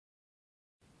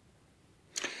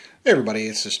Hey everybody,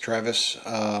 this is Travis.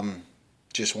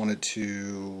 Just wanted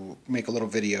to make a little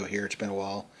video here. It's been a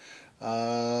while.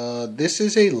 This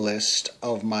is a list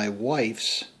of my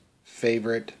wife's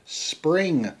favorite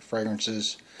spring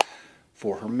fragrances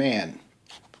for her man.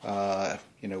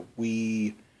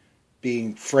 We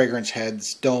being fragrance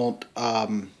heads don't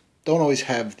always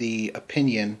have the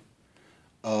opinion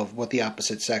of what the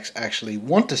opposite sex actually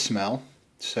want to smell.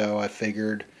 So I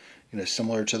figured,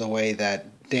 similar to the way that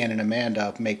Dan and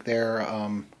Amanda make their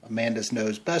Amanda's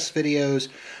Knows Best videos,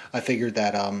 I figured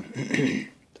that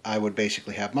I would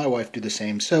basically have my wife do the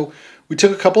same. So we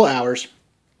took a couple hours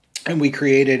and we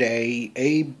created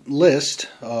a list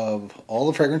of all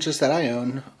the fragrances that I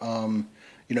own,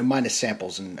 minus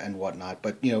samples and whatnot,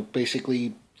 but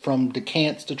basically from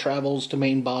decants to travels to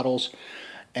main bottles.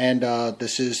 And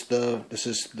this is the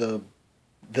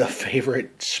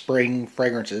favorite spring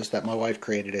fragrances that my wife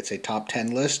created. It's a top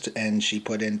 10 list, and she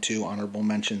put into honorable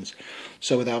mentions.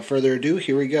 So without further ado,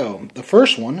 here we go. The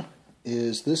first one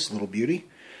is this little beauty.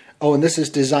 Oh, and this is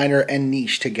designer and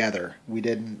niche together. We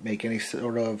didn't make any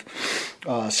sort of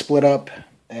split up,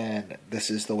 and this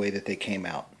is the way that they came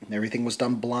out. Everything was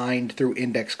done blind through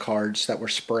index cards that were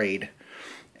sprayed.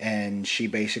 And she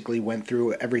basically went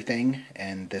through everything,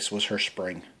 and this was her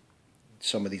spring.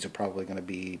 Some of these are probably going to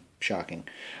be shocking.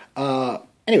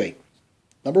 Anyway,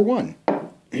 number one.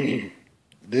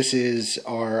 This is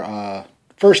our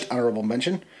first honorable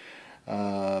mention.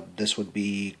 This would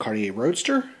be Cartier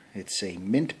Roadster. It's a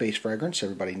mint-based fragrance.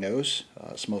 Everybody knows.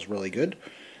 It smells really good.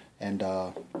 And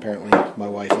apparently my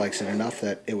wife likes it enough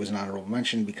that it was an honorable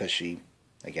mention because she,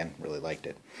 again, really liked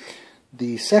it.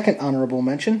 The second honorable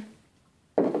mention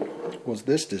was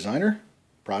this designer,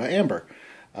 Prada Amber.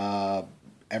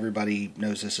 Everybody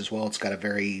knows this as well. It's got a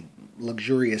very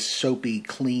luxurious, soapy,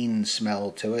 clean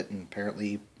smell to it, and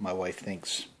apparently my wife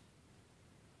thinks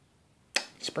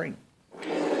spring.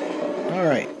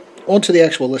 Alright, on to the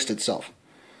actual list itself.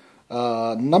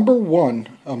 Number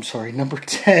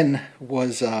 10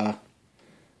 was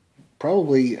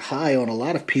probably high on a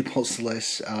lot of people's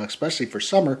lists, especially for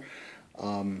summer.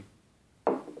 Frappans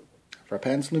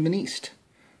Luministe.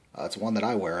 It's one that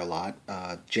I wear a lot.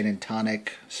 Gin and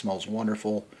tonic, smells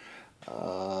wonderful.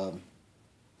 I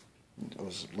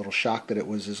was a little shocked that it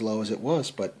was as low as it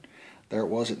was, but there it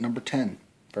was at number 10.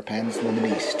 Frappans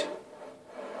Luministe.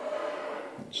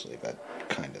 Let's leave that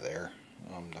kind of there.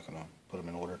 I'm not going to put them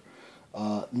in order.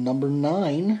 Number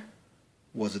 9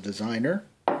 was a designer,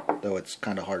 though it's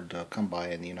kind of hard to come by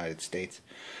in the United States.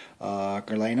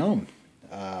 Guerlain Homme.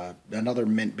 Another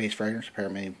mint-based fragrance.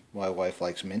 Apparently my wife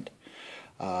likes mint.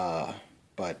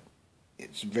 But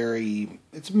it's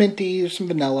minty, some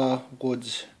vanilla,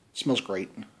 woods. It smells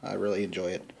great. I really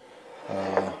enjoy it.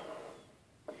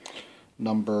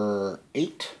 Number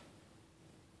 8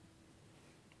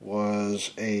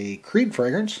 was a Creed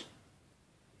fragrance,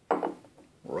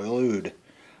 Royal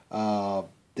Oud.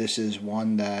 This is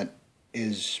one that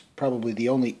is probably the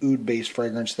only oud-based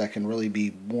fragrance that can really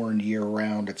be worn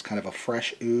year-round. It's kind of a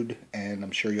fresh oud, and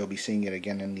I'm sure you'll be seeing it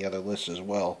again in the other lists as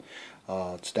well.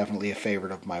 It's definitely a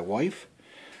favorite of my wife.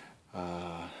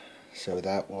 So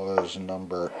that was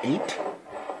number 8.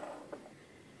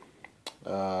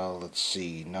 Let's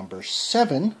see, number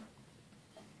 7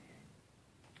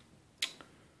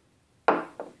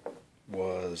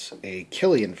 was a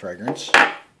Kilian fragrance.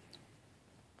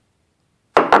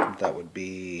 That would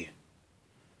be,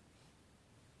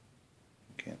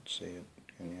 can't say it,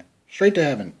 can you? Straight to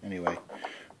Heaven, anyway.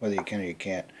 Whether you can or you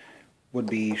can't. Would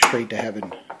be Straight to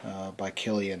Heaven by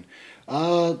Kilian.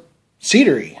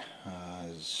 Cedary.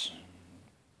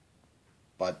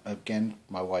 But again,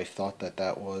 my wife thought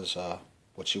that was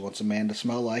what she wants a man to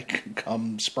smell like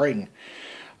come spring.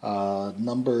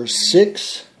 Number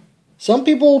 6. Some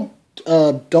people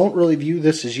don't really view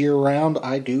this as year-round.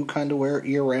 I do kind of wear it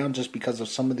year-round just because of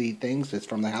some of the things. It's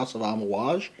from the House of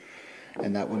Amouage,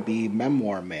 and that would be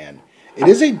Memoir Man. It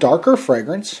is a darker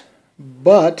fragrance,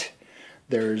 but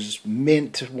there's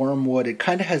mint, wormwood. It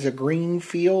kind of has a green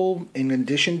feel in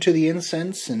addition to the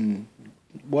incense and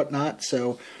whatnot.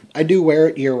 So I do wear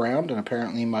it year-round, and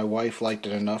apparently my wife liked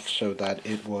it enough so that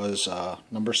it was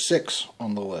number 6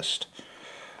 on the list.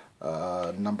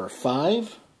 Number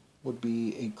 5 would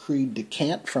be a Creed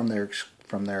Decant from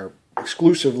their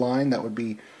exclusive line. That would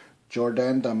be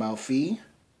Jordan d'Amalfi.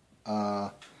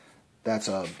 That's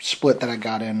a split that I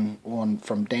got in on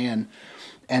from Dan,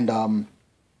 and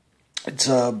it's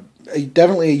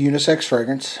definitely a unisex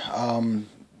fragrance.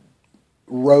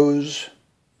 Rose,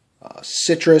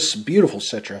 citrus, beautiful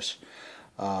citrus.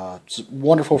 It's a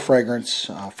wonderful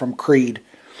fragrance from Creed.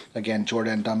 Again,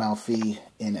 Jordan d'Amalfi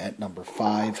in at number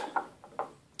 5.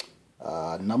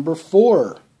 Number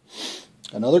 4,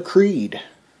 another Creed.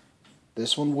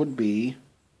 This one would be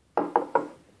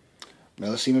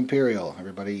Millesime Imperial.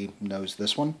 Everybody knows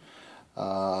this one.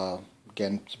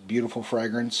 Again, it's a beautiful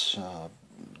fragrance.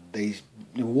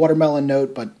 Watermelon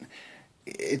note, but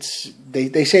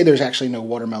they say there's actually no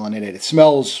watermelon in it. It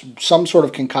smells, some sort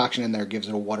of concoction in there gives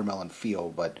it a watermelon feel,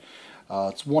 but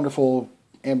it's wonderful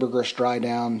ambergris dry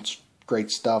down. It's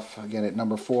great stuff. Again, at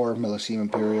number 4, Millesime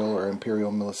Imperial, or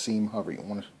Imperial Millesime, however you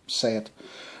want to say it.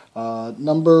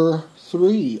 Number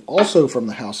 3, also from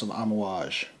the house of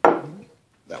Amouage.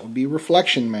 That would be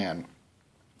Reflection Man.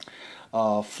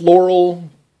 Floral,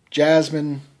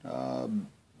 jasmine,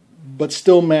 but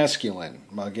still masculine.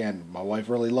 Again, my wife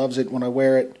really loves it when I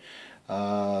wear it.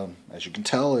 As you can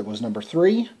tell, it was number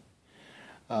 3.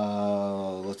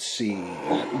 Let's see.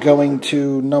 Going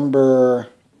to number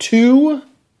 2,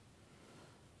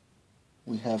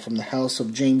 we have from the house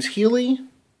of James Healy.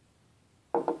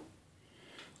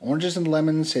 Oranges and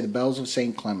Lemons, Say the Bells of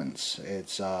St. Clements.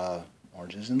 It's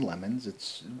oranges and lemons.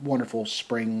 It's wonderful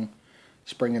spring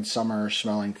and summer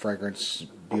smelling fragrance.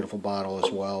 Beautiful bottle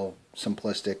as well.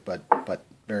 Simplistic, but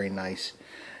very nice.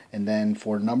 And then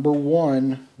for number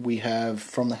 1, we have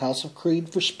from the house of Creed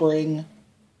for spring,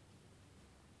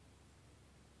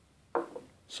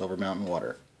 Silver Mountain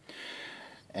Water.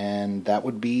 And that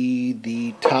would be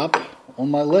the top on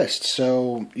my list.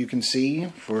 So you can see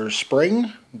for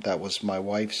spring, that was my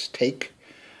wife's take.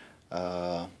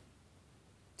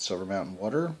 Silver Mountain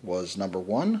Water was number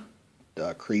 1.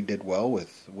 Creed did well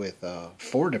with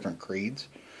 4 different Creeds.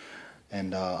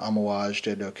 And Amouage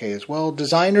did okay as well.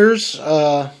 Designers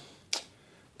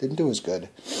didn't do as good.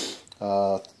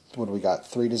 What do we got?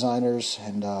 3 designers,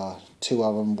 and 2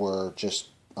 of them were just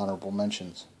honorable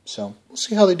mentions. So we'll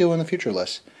see how they do in the future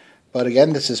list. But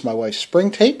again, this is my wife's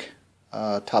spring take,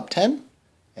 top 10.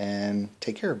 And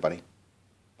take care, everybody.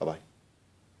 Bye-bye.